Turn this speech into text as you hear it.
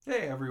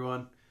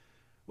everyone.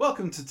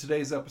 Welcome to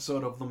today's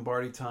episode of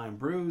Lombardi Time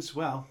Brews.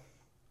 Well,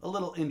 a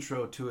little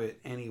intro to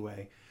it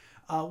anyway.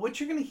 What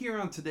you're going to hear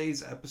on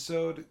today's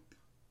episode,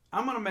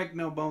 I'm going to make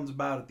no bones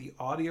about it. The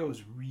audio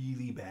is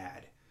really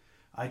bad.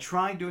 I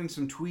tried doing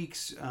some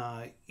tweaks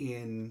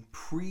in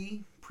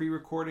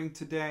pre-recording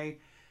today,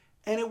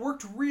 and it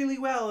worked really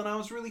well, and I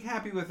was really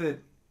happy with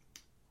it.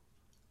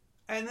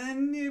 And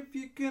then if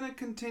you're going to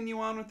continue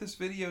on with this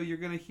video, you're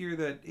going to hear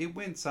that it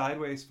went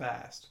sideways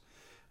fast.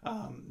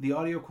 The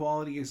audio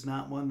quality is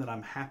not one that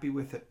I'm happy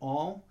with at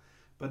all,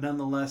 but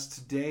nonetheless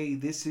today,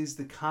 this is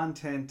the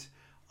content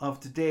of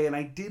today, and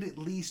I did at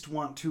least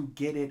want to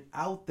get it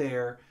out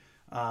there.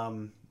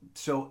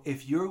 So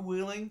if you're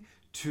willing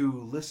to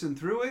listen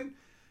through it,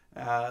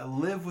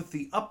 live with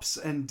the ups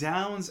and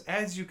downs,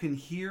 as you can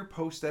hear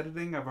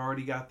post-editing, I've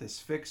already got this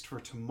fixed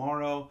for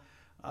tomorrow.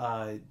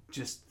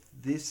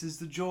 This is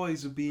the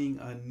joys of being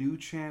a new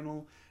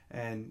channel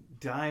and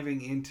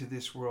diving into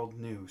this world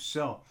new.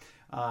 So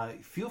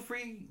feel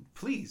free,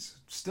 please,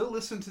 still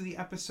listen to the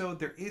episode.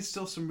 There is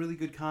still some really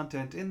good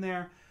content in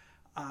there.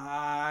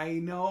 I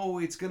know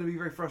it's going to be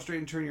very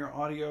frustrating to turn your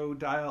audio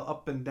dial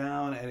up and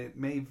down, and it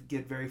may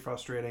get very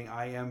frustrating.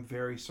 I am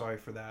very sorry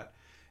for that.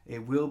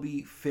 It will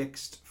be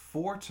fixed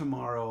for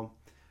tomorrow,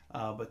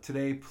 but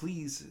today,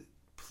 please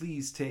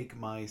take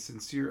my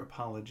sincere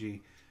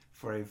apology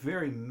for a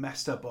very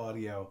messed up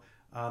audio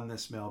on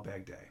this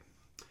mailbag day.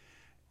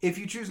 If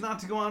you choose not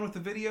to go on with the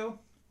video,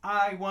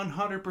 I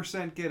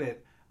 100% get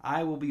it.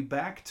 I will be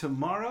back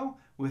tomorrow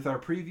with our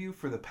preview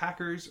for the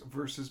Packers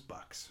versus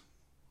Bucks.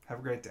 Have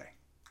a great day.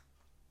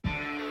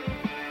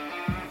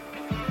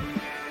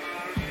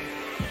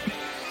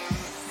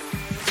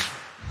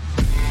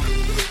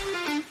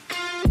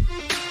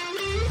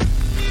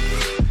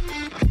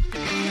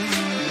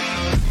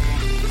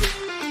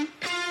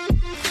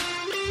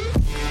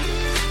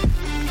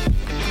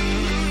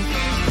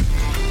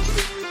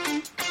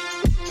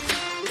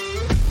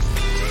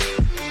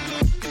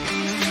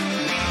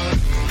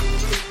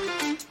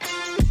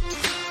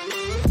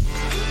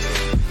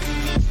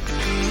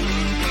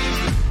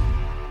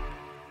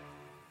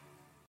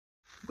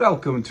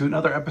 Welcome to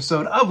another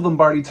episode of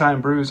Lombardi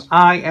Time Brews.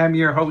 I am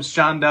your host,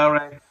 John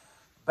Delray,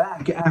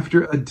 back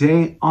after a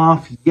day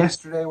off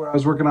yesterday where I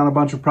was working on a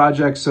bunch of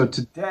projects. So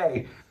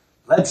today,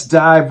 let's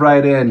dive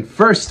right in.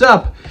 First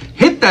up,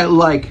 hit that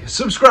like,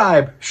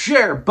 subscribe,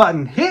 share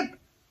button. Hit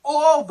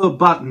all the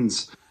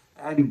buttons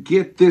and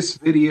get this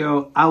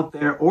video out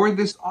there or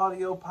this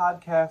audio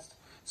podcast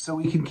so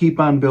we can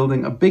keep on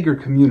building a bigger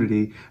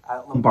community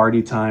at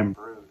Lombardi Time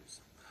Brews.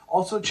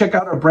 Also, check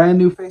out our brand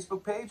new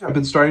Facebook page. I've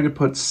been starting to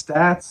put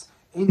stats,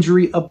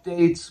 injury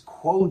updates,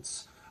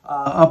 quotes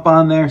up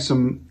on there.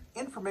 Some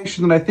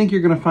information that I think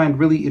you're going to find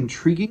really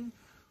intriguing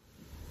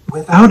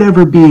without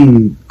ever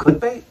being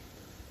clickbait,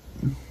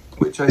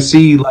 which I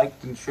see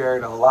liked and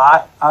shared a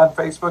lot on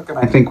Facebook, and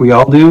I think we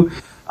all do.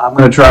 I'm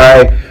going to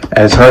try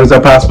as hard as I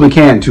possibly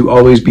can to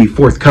always be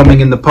forthcoming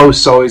in the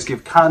posts, always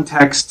give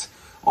context,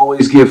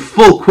 always give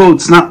full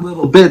quotes, not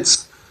little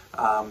bits.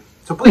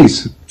 So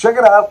please, check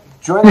it out.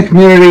 Join the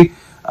community,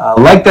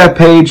 like that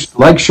page,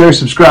 like, share,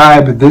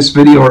 subscribe, this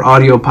video or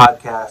audio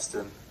podcast,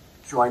 and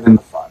join in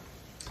the fun.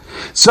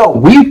 So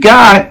we've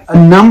got a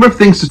number of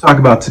things to talk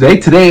about today.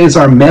 Today is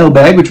our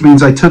mailbag, which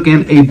means I took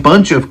in a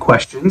bunch of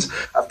questions.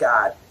 I've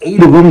got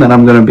 8 of them that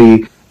I'm going to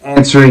be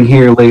answering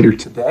here later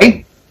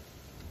today.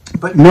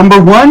 But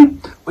number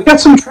one, we got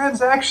some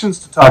transactions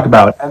to talk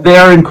about, and they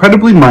are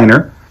incredibly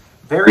minor,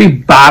 very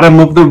bottom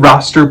of the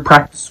roster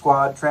practice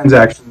squad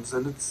transactions,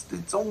 and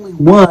it's only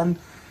one.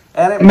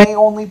 And it may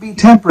only be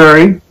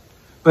temporary,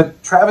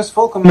 but Travis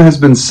Fulgham has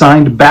been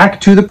signed back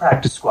to the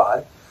practice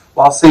squad,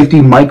 while safety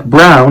Mike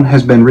Brown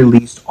has been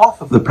released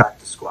off of the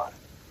practice squad.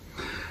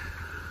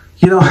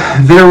 You know,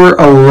 there were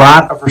a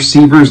lot of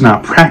receivers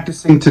not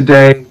practicing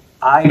today.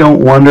 I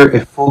don't wonder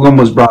if Fulgham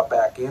was brought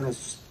back in as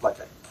just like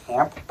a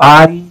camp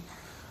body.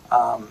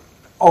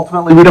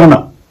 Ultimately, we don't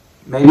know.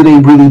 Maybe they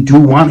really do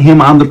want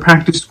him on the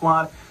practice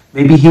squad.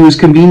 Maybe he was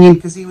convenient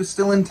because he was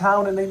still in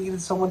town and they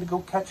needed someone to go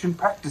catch in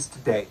practice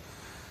today.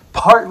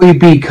 Partly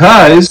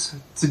because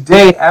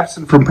today,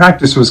 absent from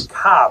practice was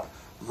Cobb,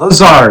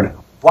 Lazard,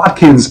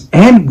 Watkins,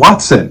 and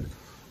Watson.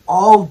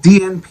 All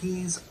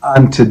DNPs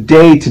on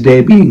today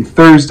being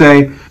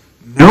Thursday.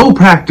 No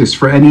practice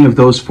for any of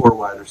those 4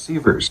 wide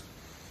receivers.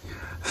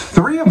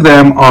 3 of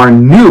them are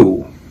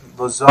new.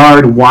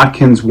 Lazard,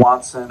 Watkins,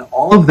 Watson,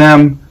 all of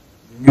them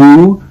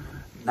new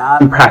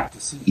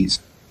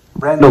non-practicees.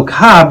 Randall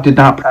Cobb did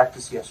not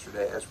practice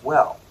yesterday as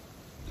well.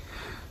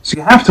 So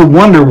you have to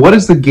wonder, what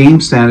is the game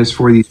status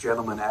for these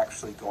gentlemen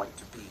actually going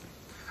to be?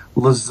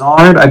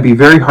 Lazard, I'd be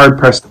very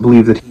hard-pressed to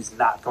believe that he's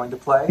not going to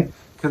play,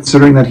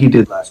 considering that he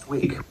did last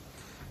week.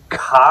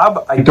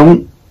 Cobb, I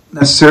don't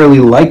necessarily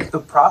like the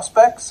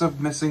prospects of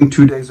missing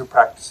 2 days of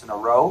practice in a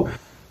row.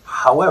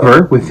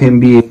 However, with him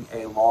being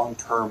a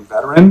long-term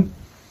veteran,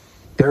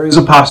 there is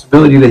a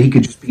possibility that he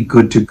could just be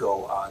good to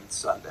go on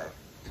Sunday.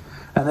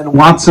 And then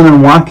Watson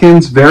and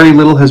Watkins, very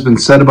little has been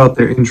said about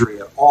their injury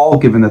at all,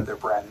 given that they're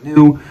brand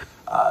new.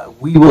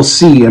 we will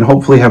see and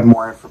hopefully have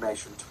more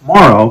information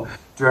tomorrow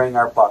during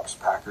our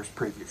Bucs-Packers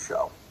preview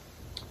show.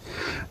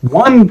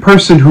 One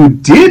person who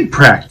did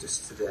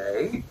practice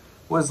today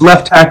was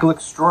left tackle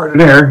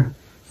extraordinaire,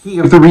 he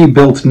of the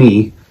rebuilt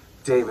knee,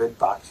 David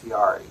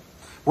Bakhtiari.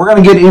 We're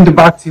going to get into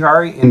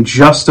Bakhtiari in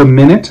just a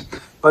minute,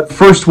 but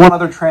first one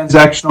other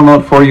transactional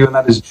note for you, and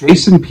that is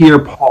Jason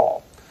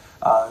Pierre-Paul,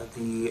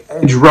 the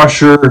edge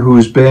rusher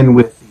who's been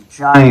with the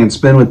Giants,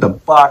 been with the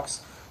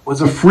Bucs, was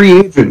a free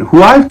agent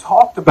who I've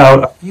talked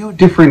about a few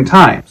different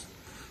times.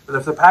 But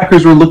if the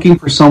Packers were looking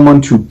for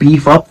someone to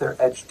beef up their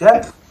edge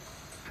depth,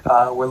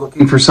 we're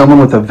looking for someone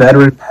with a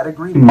veteran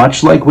pedigree,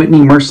 much like Whitney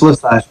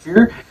Mercilus last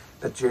year,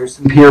 that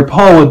Jason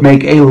Pierre-Paul would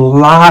make a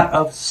lot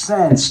of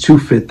sense to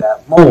fit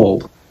that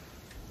mold.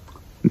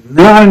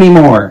 Not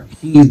anymore.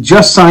 He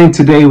just signed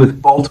today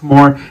with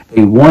Baltimore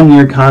a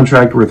one-year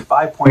contract worth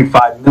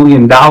 $5.5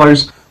 million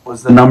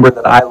was the number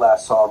that I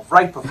last saw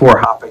right before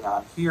hopping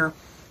on here.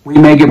 We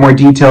may get more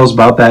details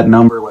about that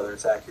number, whether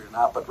it's accurate or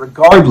not, but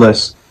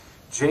regardless,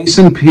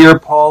 Jason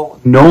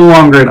Pierre-Paul no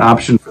longer an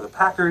option for the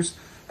Packers,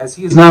 as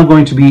he is now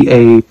going to be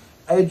an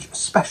edge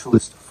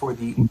specialist for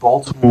the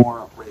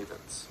Baltimore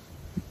Ravens.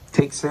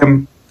 Takes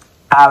him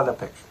out of the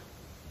picture.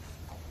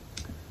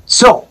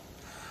 So,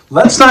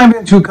 let's dive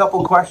into a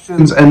couple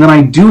questions, and then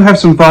I do have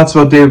some thoughts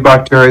about David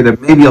Bakhtiari that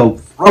maybe I'll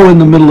throw in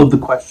the middle of the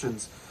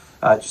questions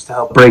just to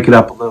help break it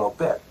up a little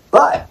bit.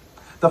 But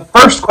the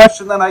first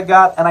question that I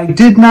got, and I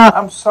didn't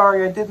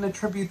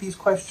attribute these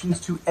questions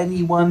to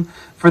anyone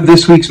for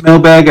this week's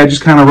mailbag. I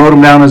just kind of wrote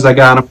them down as I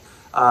got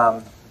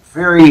them.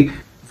 Very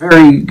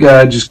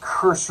just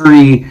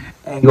cursory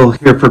angle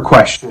here for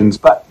questions.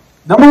 But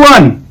number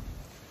one,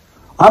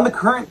 on the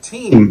current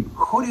team,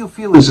 who do you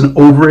feel is an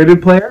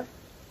overrated player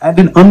and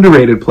an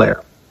underrated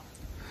player?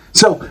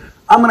 So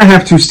I'm going to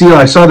have to steal.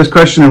 I saw this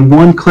question and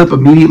one clip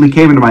immediately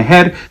came into my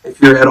head.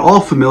 If you're at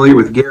all familiar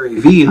with Gary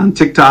V on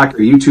TikTok or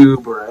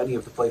YouTube or any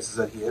of the places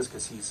that he is,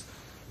 because he's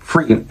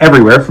freaking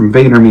everywhere from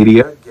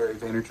VaynerMedia, Gary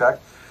Vaynerchuk,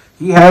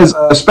 he has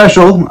a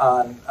special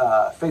on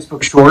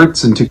Facebook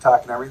Shorts and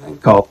TikTok and everything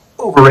called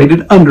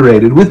Overrated,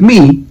 Underrated with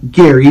me,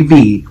 Gary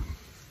V.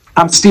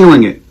 I'm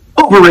stealing it.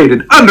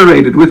 Overrated,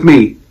 Underrated with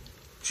me,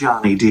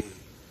 Johnny D.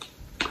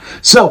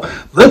 So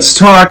let's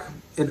talk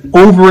an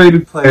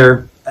overrated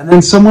player and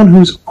then someone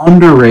who's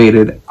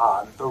underrated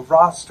on the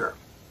roster.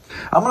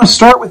 I'm going to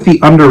start with the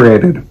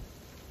underrated.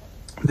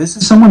 This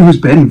is someone who's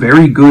been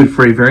very good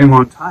for a very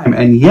long time,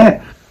 and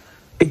yet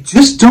I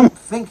just don't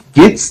think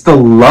gets the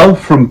love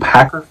from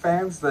Packer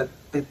fans that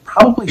they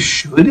probably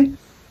should,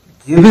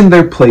 given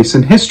their place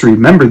in history.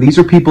 Remember, these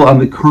are people on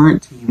the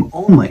current team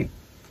only.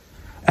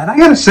 And I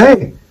got to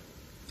say,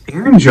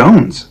 Aaron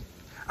Jones.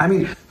 I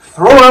mean,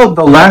 throw out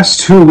the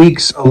last 2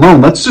 weeks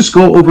alone. Let's just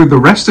go over the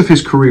rest of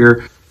his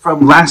career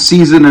from last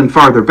season and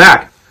farther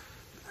back.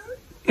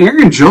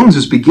 Aaron Jones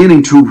is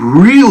beginning to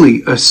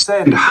really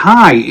ascend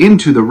high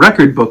into the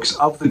record books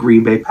of the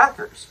Green Bay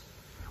Packers,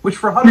 which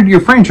for 100-year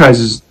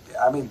franchises,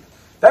 I mean,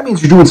 that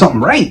means you're doing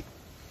something right.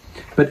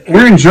 But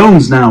Aaron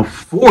Jones now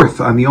 4th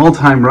on the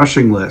all-time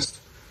rushing list.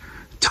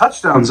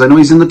 Touchdowns, I know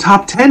he's in the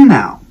top 10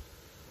 now.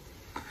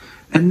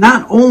 And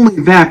not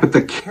only that, but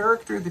the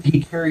character that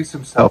he carries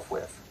himself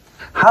with.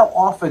 How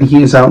often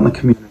he is out in the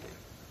community.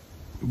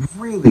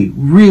 Really,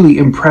 really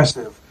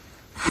impressive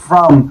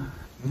from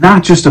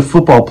not just a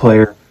football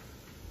player,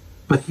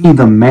 but he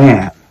the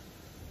man.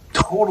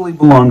 Totally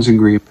belongs in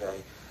Green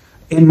Bay.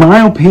 In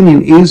my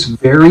opinion, is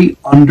very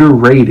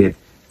underrated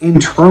in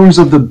terms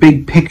of the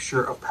big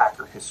picture of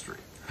Packer history.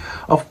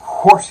 Of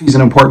course he's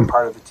an important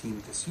part of the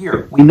team this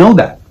year. We know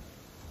that.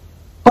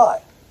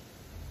 But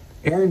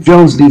Aaron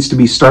Jones needs to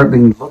be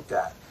starting looked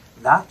at,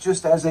 not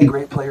just as a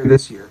great player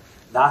this year,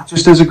 not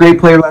just as a great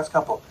player last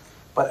couple,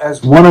 but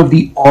as one of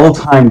the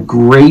all-time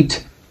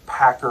great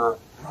Packer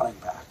running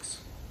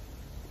backs.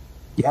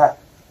 Yeah,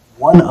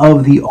 one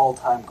of the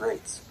all-time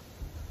greats.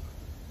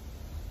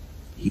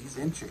 He's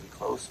inching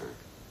closer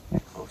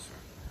and closer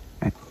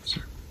and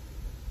closer.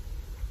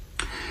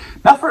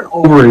 Now for an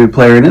overrated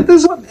player, and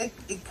this one,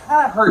 it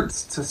kind of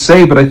hurts to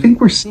say, but I think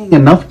we're seeing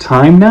enough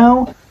time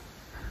now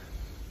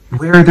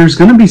where there's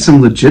going to be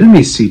some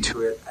legitimacy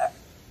to it.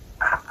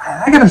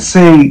 I got to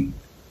say,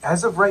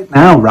 as of right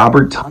now,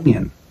 Robert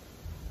Tonyan.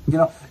 You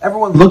know,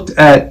 everyone looked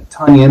at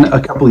Tonyan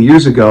a couple of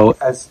years ago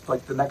as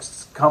like the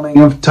next coming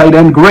of tight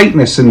end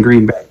greatness in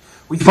Green Bay.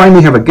 We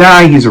finally have a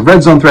guy, he's a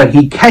red zone threat,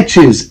 he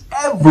catches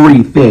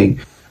everything.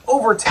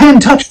 Over 10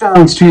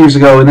 touchdowns 2 years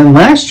ago, and then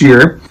last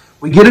year,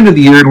 we get into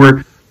the year and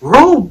we're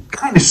all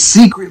kind of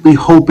secretly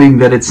hoping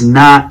that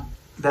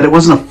it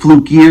wasn't a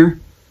fluke year,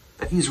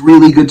 that he's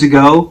really good to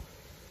go.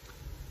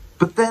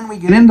 But then we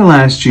get into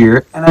last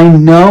year, and I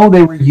know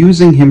they were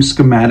using him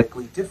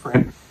schematically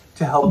different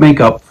to help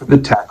make up for the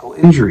tackle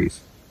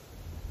injuries.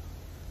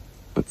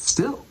 But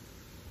still,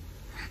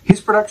 his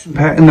production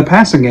in the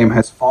passing game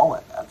has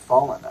fallen and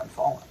fallen and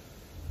fallen.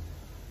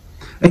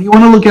 And you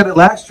want to look at it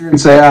last year and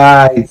say,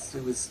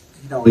 it was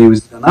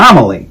an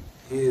anomaly.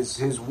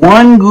 His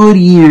one good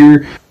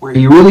year where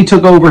he really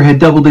took over, had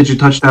double-digit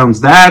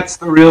touchdowns, that's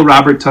the real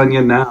Robert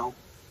Tonyan now.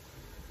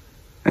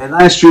 And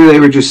last year they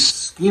were just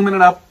scheming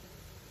it up.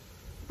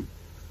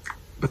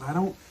 But I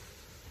don't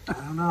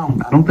know.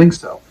 I don't think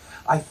so.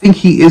 I think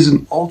he is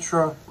an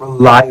ultra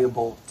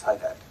reliable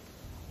tight end.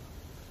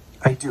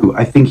 I do.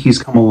 I think he's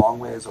come a long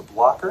way as a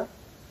blocker.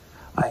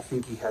 I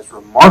think he has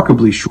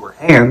remarkably sure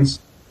hands.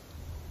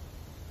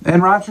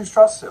 And Rodgers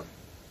trusts him.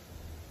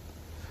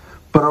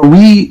 But are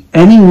we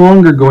any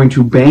longer going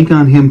to bank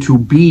on him to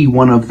be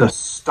one of the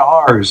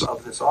stars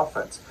of this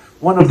offense?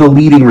 One of the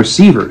leading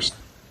receivers?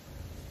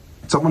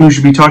 Someone who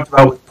should be talked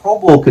about with Pro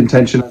Bowl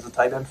contention as a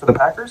tight end for the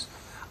Packers?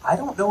 I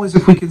don't know as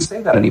if we can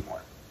say that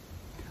anymore.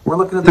 We're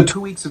looking at the 2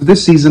 weeks of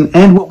this season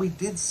and what we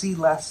did see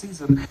last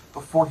season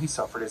before he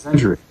suffered his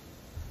injury.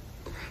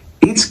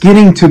 It's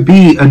getting to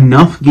be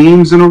enough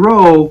games in a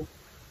row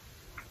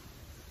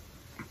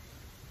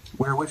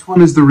where which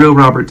one is the real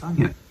Robert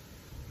Tonyan?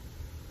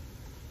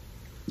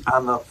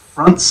 On the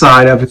front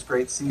side of his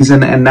great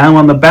season and now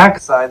on the back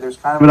side, there's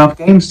kind of enough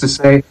games to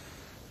say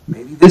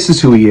maybe this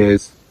is who he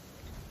is.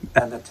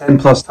 And the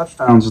 10-plus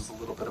touchdowns is a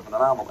little bit of an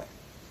anomaly.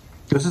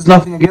 This is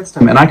nothing against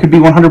him, and I could be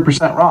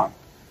 100% wrong.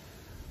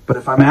 But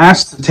if I'm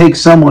asked to take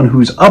someone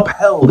who's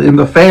upheld in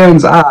the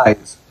fans'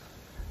 eyes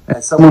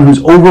as someone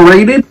who's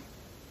overrated,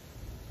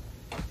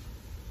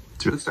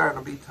 it's really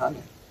starting to beat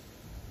Tonyan.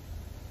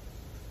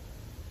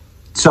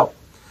 So,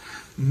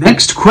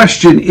 next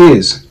question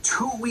is,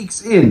 2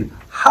 weeks in,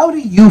 how do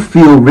you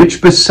feel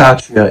Rich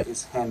Bisaccia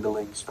is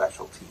handling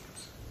special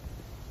teams?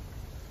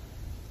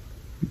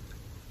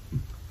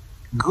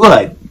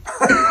 Good.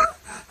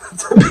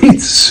 To be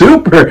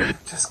super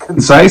just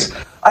concise,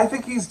 I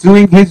think he's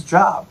doing his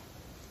job.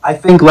 I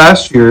think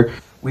last year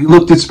we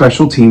looked at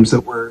special teams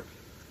that were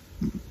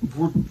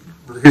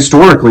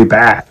historically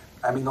bad.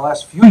 I mean, the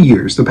last few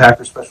years, the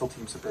Packers special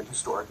teams have been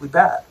historically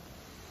bad.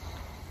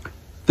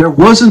 There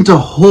wasn't a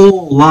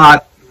whole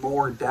lot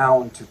more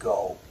down to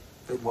go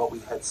than what we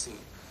had seen.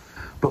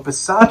 But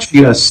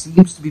Bisaccia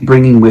seems to be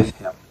bringing with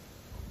him.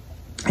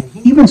 And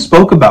he even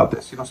spoke about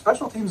this. You know,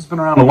 special teams has been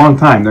around a long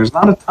time. There's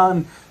not a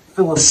ton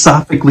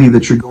philosophically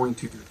that you're going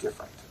to do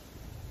different.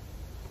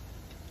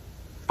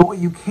 But what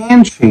you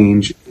can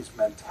change is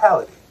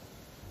mentality.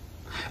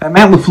 And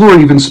Matt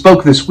LaFleur even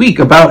spoke this week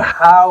about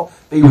how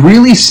they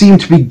really seem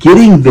to be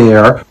getting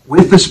there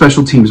with the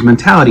special teams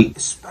mentality,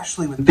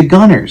 especially with the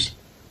Gunners.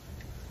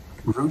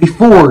 Rudy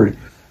Ford,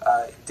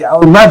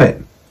 Dallin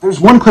Levitt. There's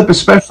one clip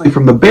especially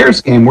from the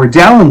Bears game where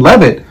Dallin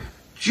Levitt,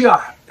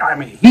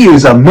 he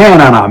is a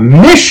man on a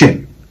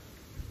mission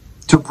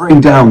to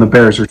bring down the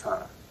Bears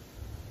returner.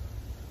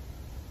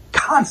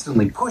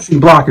 Constantly pushing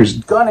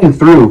blockers, gunning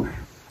through.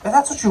 And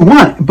that's what you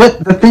want.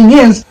 But the thing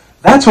is,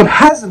 that's what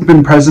hasn't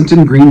been present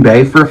in Green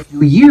Bay for a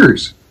few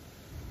years.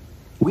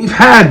 We've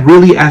had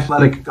really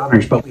athletic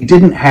gunners, but we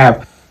didn't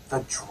have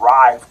the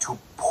drive to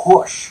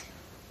push.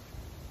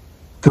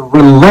 The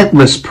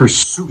relentless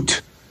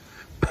pursuit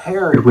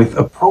paired with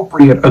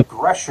appropriate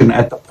aggression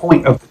at the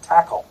point of the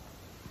tackle.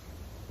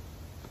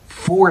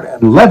 Ford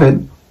and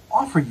Levitt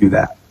offer you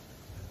that.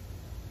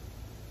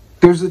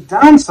 There's a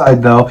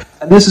downside, though,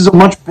 and this is a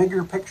much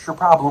bigger picture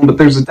problem, but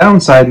there's a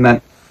downside in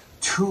that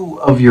two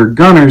of your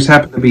gunners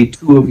happen to be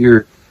two of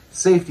your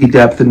safety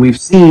depth, and we've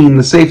seen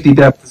the safety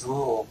depth is a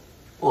little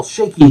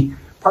shaky,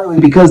 partly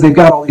because they've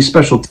got all these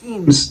special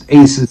teams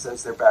aces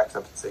as their backs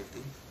up at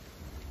safety,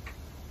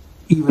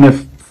 even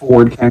if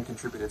Ford can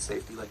contribute at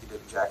safety like he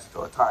did in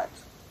Jacksonville at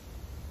times.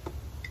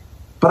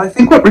 But I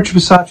think what Rich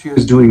Bisaccia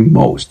is doing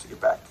most, to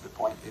get back to the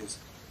point, is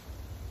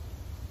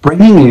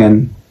bringing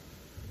in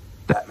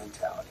that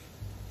mentality.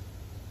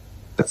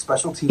 That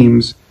special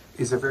teams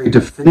is a very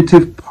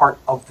definitive part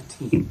of the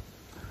team,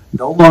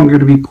 no longer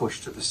to be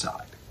pushed to the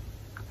side.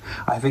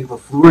 I think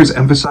LaFleur is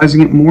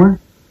emphasizing it more,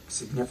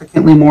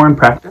 significantly more in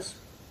practice,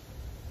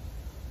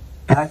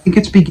 and I think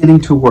it's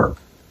beginning to work.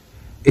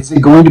 Is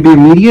it going to be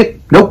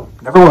immediate? Nope,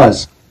 never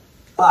was.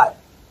 But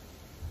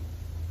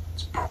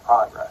it's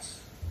progress.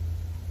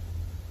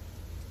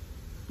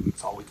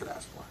 That's all we can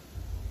ask for.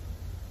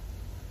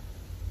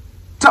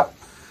 So,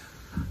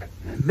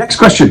 next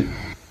question.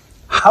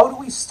 How do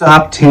we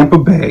stop Tampa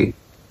Bay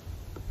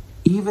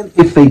even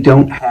if they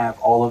don't have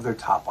all of their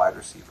top wide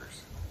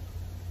receivers?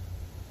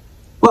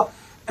 Well,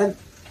 and,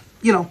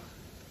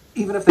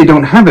 even if they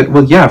don't have it,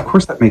 well, yeah, of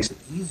course that makes it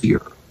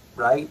easier,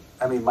 right?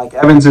 I mean, Mike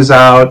Evans is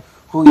out.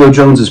 Julio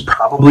Jones is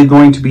probably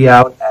going to be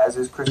out, as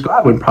is Chris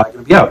Godwin probably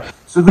going to be out.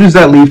 So who does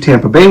that leave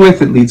Tampa Bay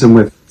with? It leaves them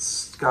with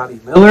Scotty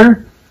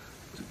Miller.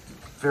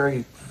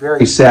 Very,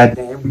 very sad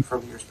name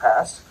from years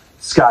past.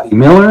 Scotty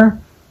Miller,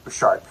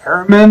 Rashard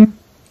Perriman.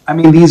 I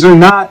mean, these are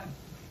not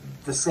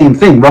the same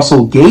thing.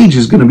 Russell Gage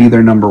is going to be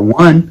their number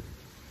one.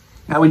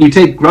 Now, when you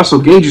take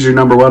Russell Gage as your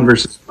number one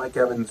versus Mike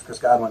Evans, Chris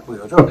Godwin,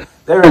 Julio Jones,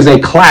 there is a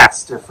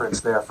class difference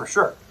there for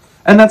sure.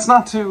 And that's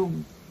not to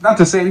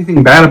say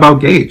anything bad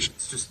about Gage.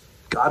 It's just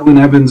Godwin,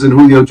 Evans, and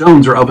Julio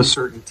Jones are of a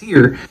certain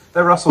tier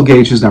that Russell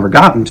Gage has never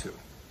gotten to.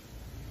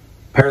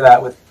 Pair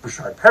that with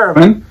Rashard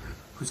Perriman,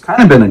 who's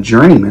kind of been a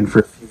journeyman for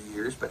a few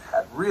years, but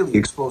had really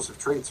explosive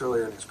traits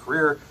earlier in his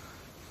career.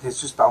 He's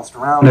just bounced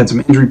around, had some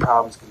injury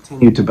problems,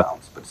 continued to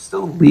bounce, but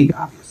still in the league,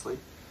 obviously.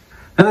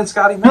 And then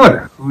Scotty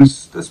Miller,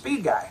 who's the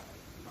speed guy,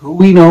 who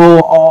we know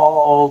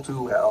all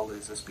too well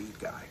is a speed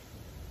guy.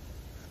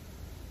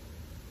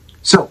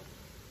 So,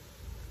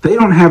 they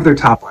don't have their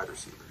top wide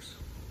receivers.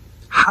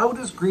 How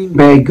does Green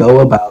Bay go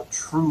about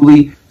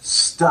truly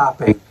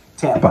stopping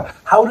Tampa?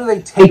 How do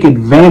they take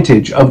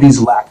advantage of these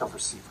lack of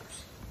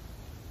receivers?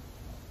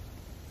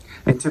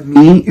 And to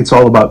me, it's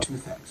all about two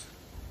things.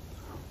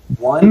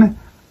 One,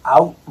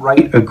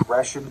 outright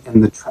aggression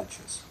in the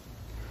trenches.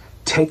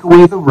 Take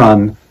away the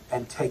run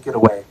and take it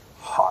away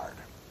hard.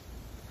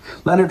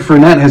 Leonard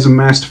Fournette has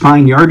amassed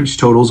fine yardage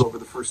totals over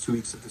the first 2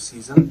 weeks of the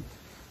season,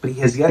 but he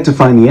has yet to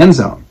find the end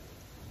zone.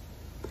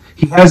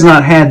 He has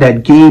not had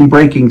that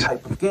game-breaking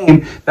type of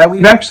game that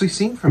we've actually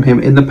seen from him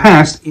in the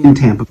past in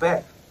Tampa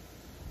Bay.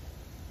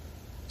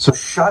 So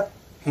shut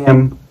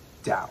him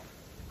down.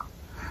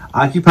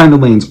 Occupy the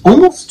lanes.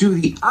 Almost do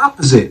the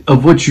opposite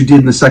of what you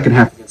did in the second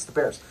half against the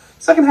Bears.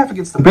 Second half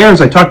against the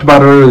Bears, I talked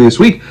about it earlier this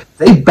week,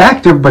 they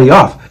backed everybody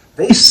off.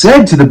 They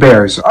said to the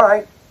Bears, all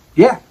right,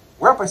 yeah,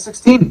 we're up by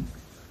 16.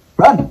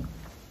 Run.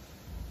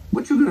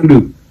 What you going to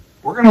do?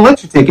 We're going to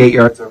let you take 8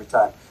 yards every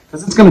time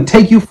because it's going to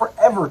take you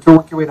forever to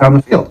work your way down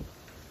the field.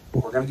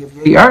 But we're going to give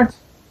you 8 yards.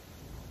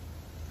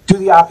 Do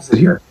the opposite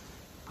here.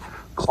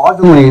 Clog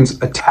the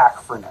lanes, attack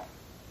Fournette.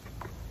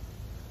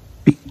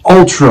 Be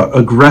ultra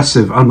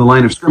aggressive on the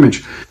line of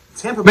scrimmage.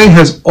 Tampa Bay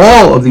has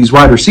all of these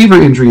wide receiver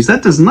injuries.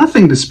 That does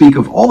nothing to speak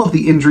of all of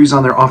the injuries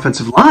on their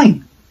offensive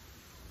line.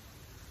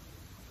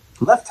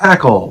 Left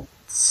tackle,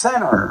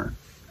 center.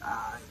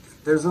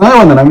 There's another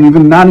one that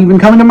I'm not even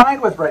coming to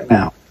mind with right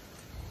now.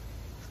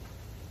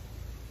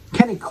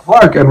 Kenny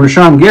Clark and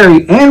Rashawn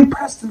Gary and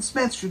Preston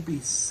Smith should be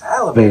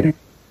salivating.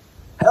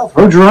 Hell,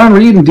 throw Jerron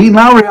Reed and Dean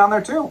Lowry on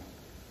there too.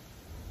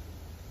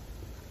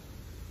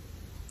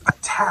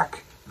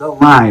 Attack the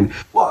line.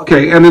 Well,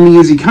 okay, and an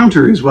easy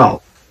counter as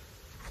well.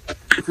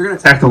 If you're going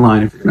to attack the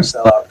line, if you're going to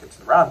sell out against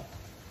the run,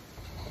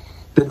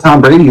 then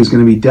Tom Brady is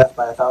going to be death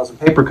by 1,000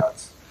 paper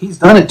cuts. He's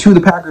done it to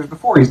the Packers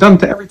before. He's done it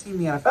to every team in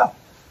the NFL.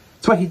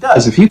 That's what he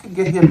does. If you can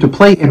get him to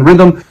play in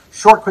rhythm,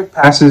 short, quick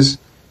passes,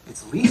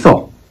 it's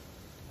lethal.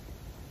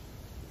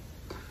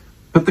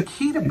 But the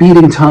key to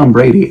beating Tom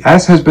Brady,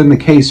 as has been the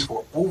case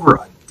for over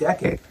a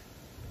decade,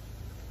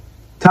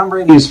 Tom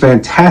Brady is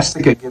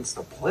fantastic against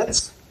the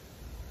blitz.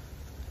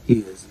 He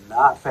is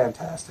not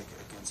fantastic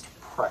against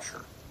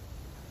pressure.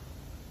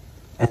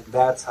 And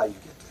that's how you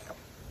get to him.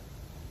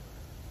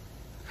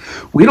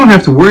 We don't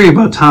have to worry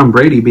about Tom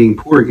Brady being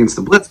poor against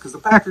the blitz because the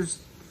Packers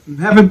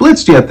haven't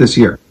blitzed yet this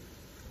year.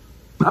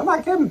 I'm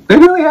not kidding. They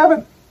really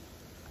haven't.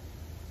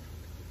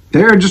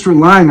 They're just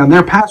relying on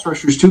their pass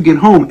rushers to get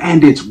home,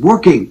 and it's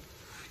working.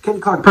 Kenny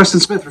Clark, Preston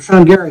Smith,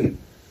 Rashawn Gary.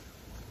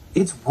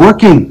 It's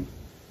working.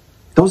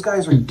 Those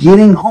guys are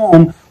getting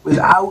home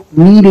without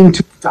needing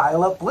to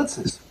dial up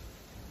blitzes.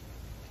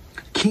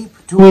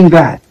 Keep doing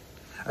that.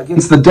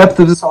 Against the depth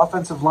of this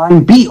offensive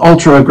line, be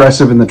ultra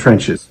aggressive in the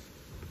trenches.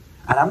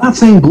 And I'm not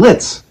saying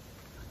blitz,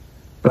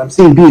 but I'm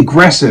saying be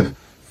aggressive.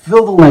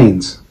 Fill the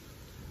lanes.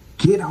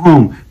 Get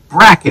home.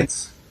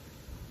 Brackets.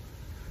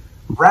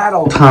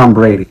 Rattle Tom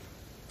Brady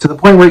to the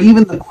point where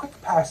even the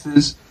quick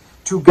passes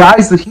to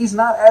guys that he's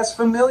not as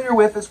familiar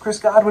with as Chris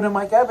Godwin and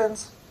Mike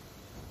Evans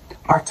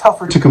are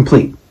tougher to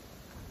complete.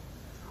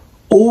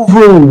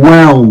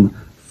 Overwhelm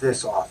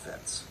this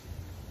offense.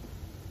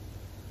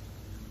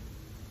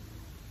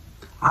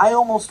 I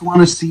almost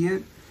want to see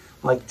it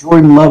like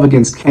Jordan Love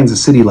against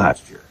Kansas City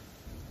last year.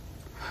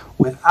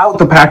 Without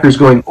the Packers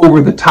going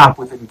over the top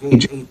with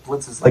engage 8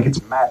 blitzes like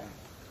it's Madden,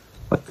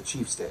 like the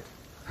Chiefs did.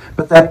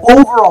 But that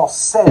overall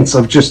sense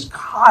of just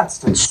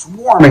constant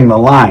swarming the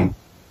line,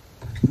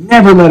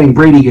 never letting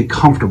Brady get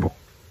comfortable.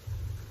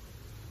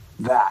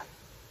 That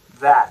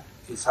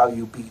is how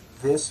you beat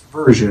this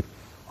version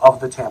of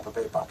the Tampa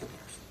Bay Buccaneers.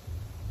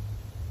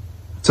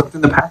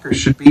 Something the Packers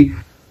should be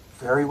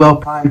very well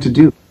primed to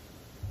do.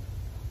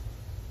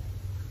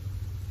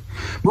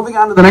 Moving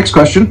on to the next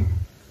question,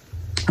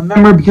 a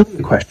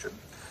memorabilia question.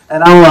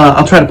 And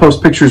I'll try to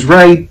post pictures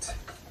right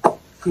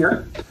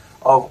here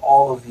of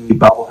all of the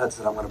bobbleheads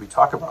that I'm going to be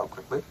talking about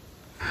quickly.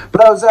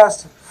 But I was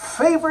asked,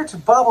 favorite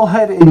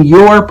bobblehead in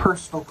your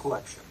personal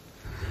collection?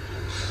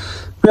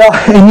 Well,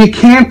 and you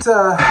can't,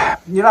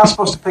 you're not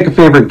supposed to pick a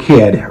favorite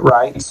kid,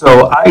 right?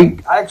 So I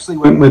actually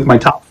went with my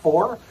top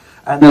 4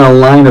 and then a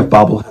line of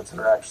bobbleheads that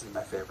are actually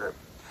my favorite.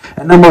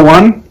 And number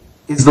 1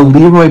 is the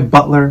Leroy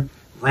Butler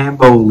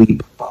Lambeau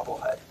Leap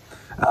bobblehead.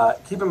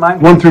 Keep in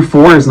mind, 1 through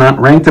 4 is not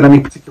ranked in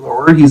any particular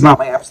order. He's not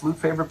my absolute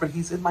favorite, but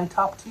he's in my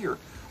top tier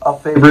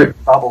of favorite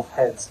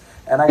bobbleheads.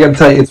 And I got to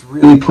tell you, it's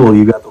really cool.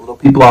 You got the little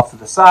people off to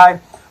the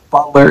side.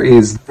 Butler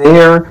is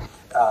there.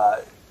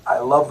 I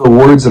love the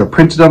words that are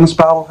printed on this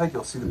bobblehead.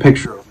 You'll see the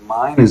picture of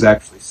mine is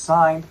actually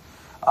signed.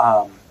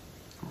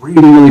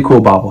 Really, really cool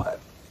bobblehead.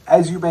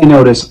 As you may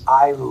notice,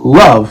 I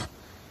love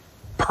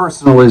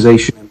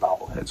personalization in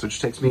bobbleheads, which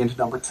takes me into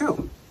number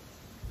 2.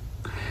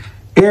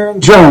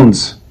 Aaron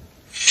Jones,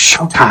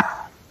 Showtime.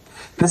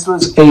 This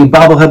was a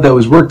bobblehead that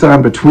was worked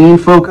on between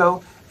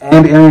Foco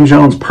and Aaron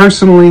Jones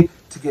personally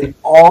to get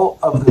all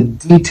of the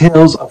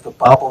details of the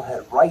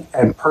bobblehead right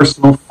and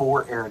personal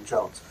for Aaron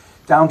Jones,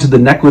 down to the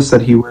necklace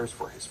that he wears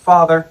for his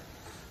father,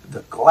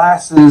 the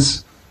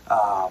glasses,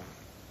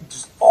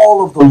 just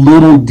all of the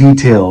little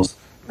details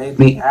made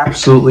me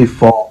absolutely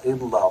fall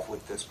in love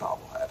with this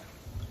bobblehead.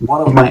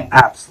 One of my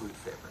absolute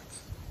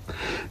favorites.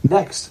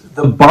 Next,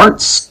 the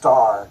Bart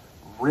Starr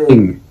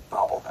ring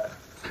bobblehead,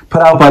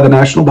 put out by the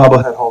National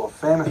Bobblehead Hall of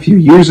Fame a few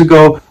years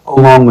ago,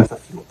 along with a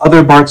few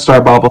other Bart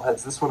Starr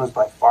bobbleheads. This one is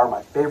by far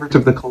my favorite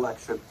of the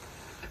collection.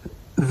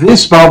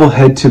 This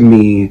bobblehead, to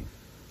me,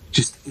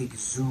 just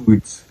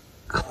exudes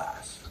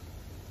class.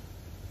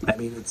 I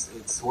mean,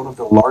 it's one of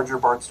the larger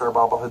Bart Starr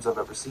bobbleheads I've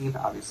ever seen,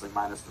 obviously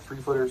minus the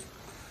 3-footers.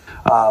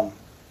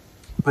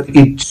 But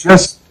it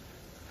just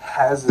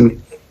has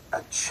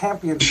a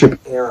championship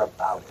air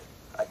about it,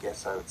 I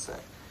guess I would say.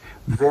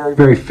 Very,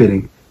 very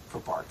fitting for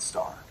Bart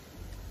Starr.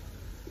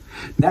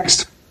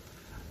 Next,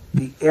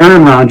 the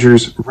Aaron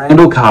Rodgers,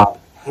 Randall Cobb,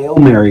 Hail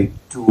Mary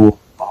dual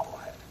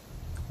bobblehead.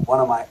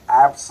 One of my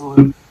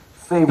absolute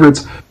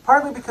favorites,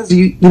 partly because,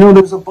 you know,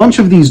 there's a bunch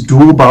of these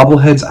dual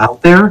bobbleheads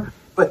out there,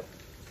 but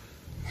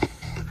I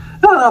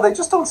don't know, they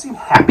just don't seem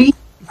happy.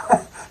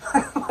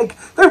 Like,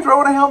 they're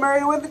throwing a Hail Mary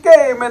to win the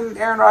game, and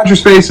Aaron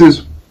Rodgers' face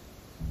is...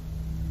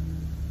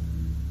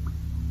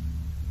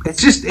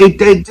 It's just,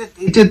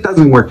 it just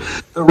doesn't work.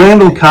 The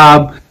Randall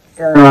Cobb,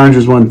 Aaron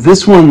Rodgers one,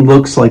 this one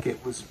looks like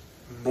it was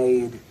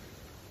made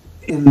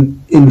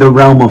in the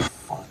realm of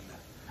fun.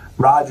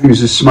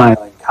 Rodgers is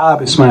smiling,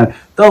 Cobb is smiling.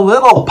 The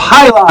little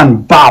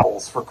pylon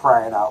bobbles, for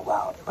crying out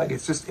loud. Like,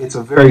 it's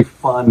a very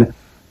fun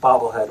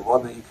bobblehead,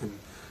 one that you can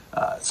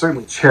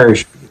certainly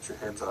cherish if you get your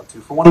hands on, too,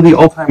 for one of the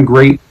all-time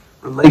great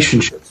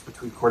relationships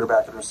between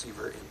quarterback and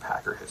receiver in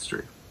Packer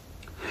history.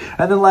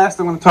 And then last,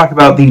 I'm going to talk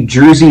about the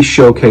Jersey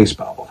Showcase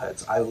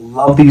bobbleheads. I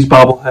love these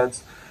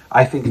bobbleheads.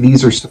 I think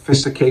these are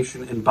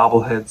sophistication in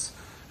bobbleheads,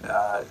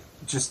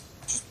 just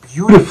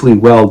beautifully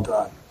well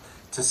done.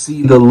 To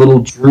see the little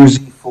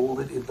jersey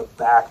folded in the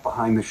back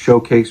behind the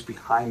showcase,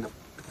 behind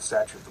the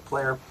statue of the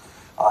player.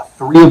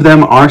 3 of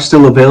them are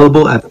still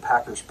available at the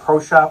Packers Pro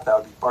Shop. That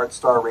would be Bart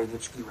Starr, Ray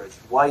Nitschke, Reggie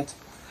White.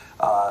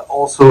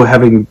 Also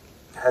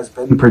has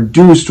been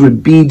produced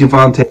would be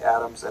Devontae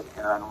Adams and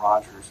Aaron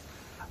Rodgers.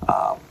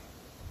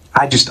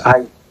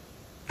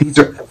 These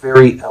are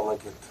very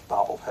elegant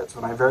bobbleheads.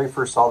 When I very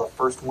first saw the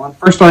first one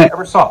I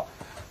ever saw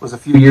was a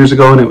few years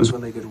ago, and it was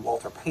when they did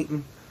Walter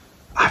Payton.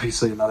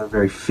 Obviously, another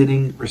very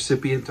fitting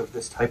recipient of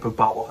this type of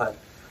bobblehead.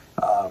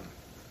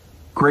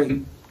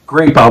 Great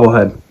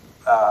bobblehead.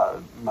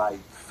 My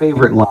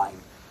favorite line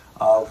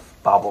of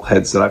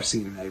bobbleheads that I've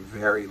seen in a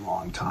very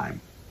long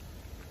time.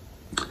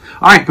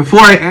 All right, before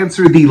I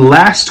answer the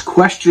last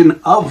question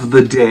of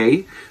the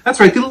day, that's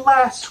right, the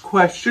last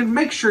question,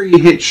 make sure you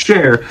hit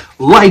share,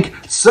 like,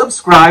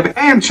 subscribe,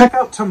 and check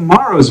out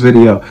tomorrow's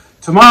video.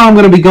 Tomorrow I'm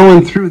going to be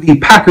going through the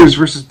Packers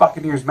versus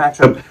Buccaneers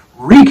matchup,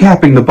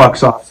 recapping the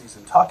Bucs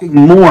offseason, talking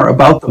more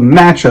about the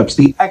matchups,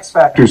 the X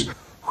factors,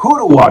 who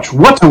to watch,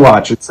 what to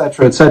watch,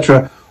 etc.,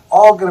 etc.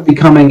 All going to be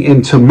coming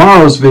in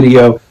tomorrow's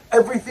video.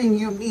 Everything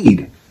you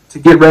need to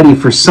get ready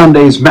for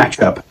Sunday's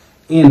matchup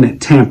in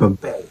Tampa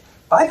Bay.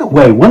 By the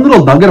way, one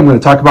little nugget I'm going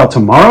to talk about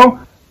tomorrow,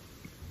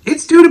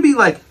 it's due to be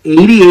like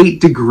 88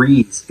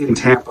 degrees in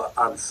Tampa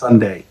on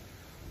Sunday.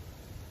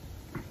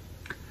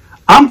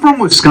 I'm from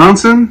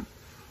Wisconsin.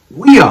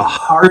 We are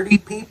hardy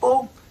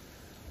people.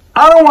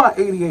 I don't want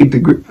 88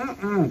 degrees. I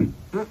don't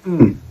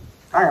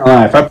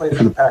know. If I played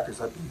for the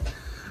Packers,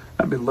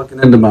 I've been looking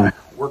into my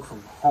work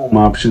from home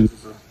options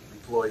as an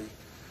employee.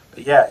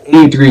 But yeah,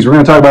 88 degrees. We're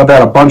going to talk about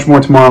that a bunch more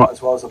tomorrow,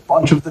 as well as a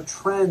bunch of the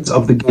trends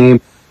of the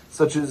game,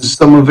 such as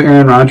some of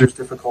Aaron Rodgers'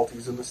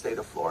 difficulties in the state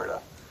of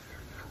Florida.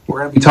 We're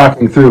going to be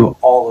talking through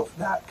all of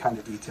that kind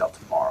of detail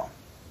tomorrow.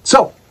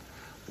 So,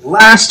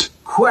 last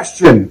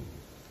question.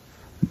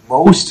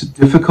 Most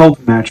difficult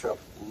matchup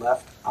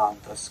left on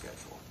the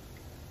schedule.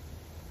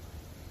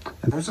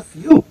 And there's a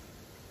few.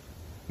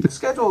 The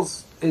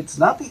schedule's, it's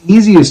not the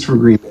easiest for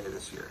Green Bay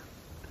this year.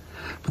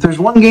 But there's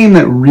one game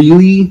that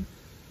really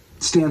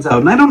stands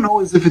out. And I don't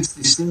know as if it's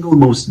the single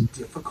most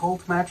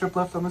difficult matchup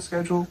left on the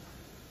schedule,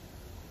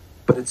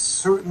 but it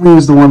certainly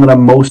is the one that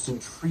I'm most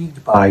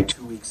intrigued by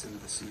 2 weeks into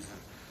the season.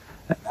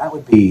 And that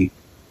would be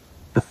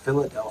the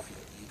Philadelphia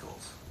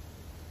Eagles.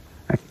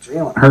 I think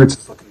Jalen Hurts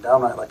is looking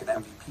downright like an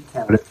MVP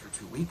candidate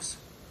through 2 weeks.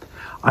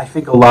 I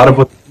think a lot of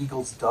what the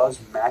Eagles does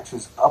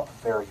matches up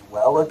very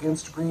well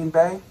against Green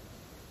Bay.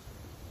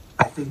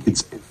 I think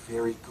it's a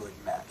very good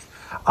match.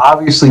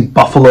 Obviously,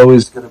 Buffalo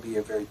is going to be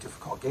a very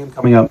difficult game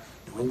coming up.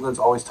 New England's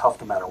always tough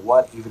no matter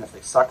what. Even if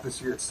they suck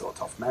this year, it's still a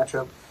tough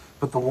matchup.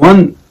 But the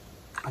one,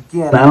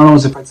 again, I don't know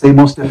if I'd say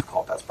most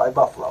difficult. That's by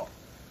Buffalo.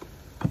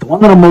 But the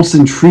one that I'm most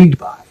intrigued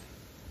by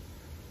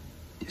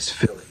is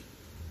Philly.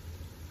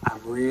 I'm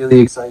really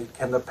excited.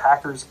 Can the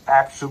Packers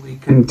actually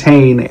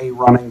contain a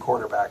running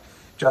quarterback?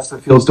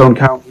 Justin Fields don't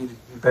count. He's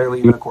barely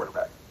even a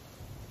quarterback.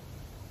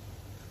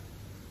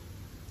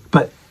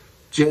 But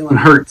Jalen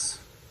Hurts,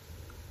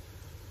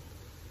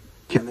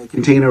 can they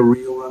contain a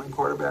real running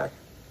quarterback?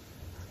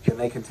 Can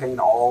they contain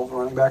all the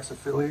running backs of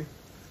Philly?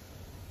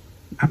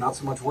 I'm not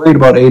so much worried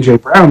about A.J.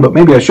 Brown, but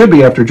maybe I should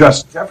be after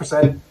Justin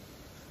Jefferson.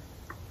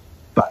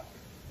 But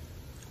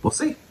we'll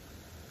see.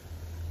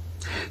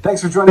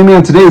 Thanks for joining me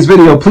on today's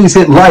video. Please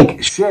hit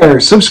like, share,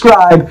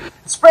 subscribe,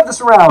 and spread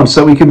this around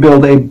so we can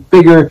build a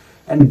bigger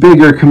and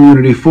bigger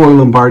community for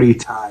Lombardi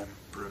Time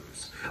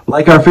Brews.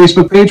 Like our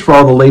Facebook page for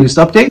all the latest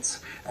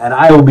updates, and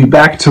I will be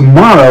back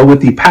tomorrow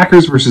with the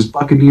Packers versus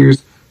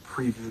Buccaneers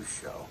preview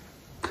show.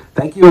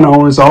 Thank you,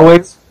 and as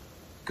always,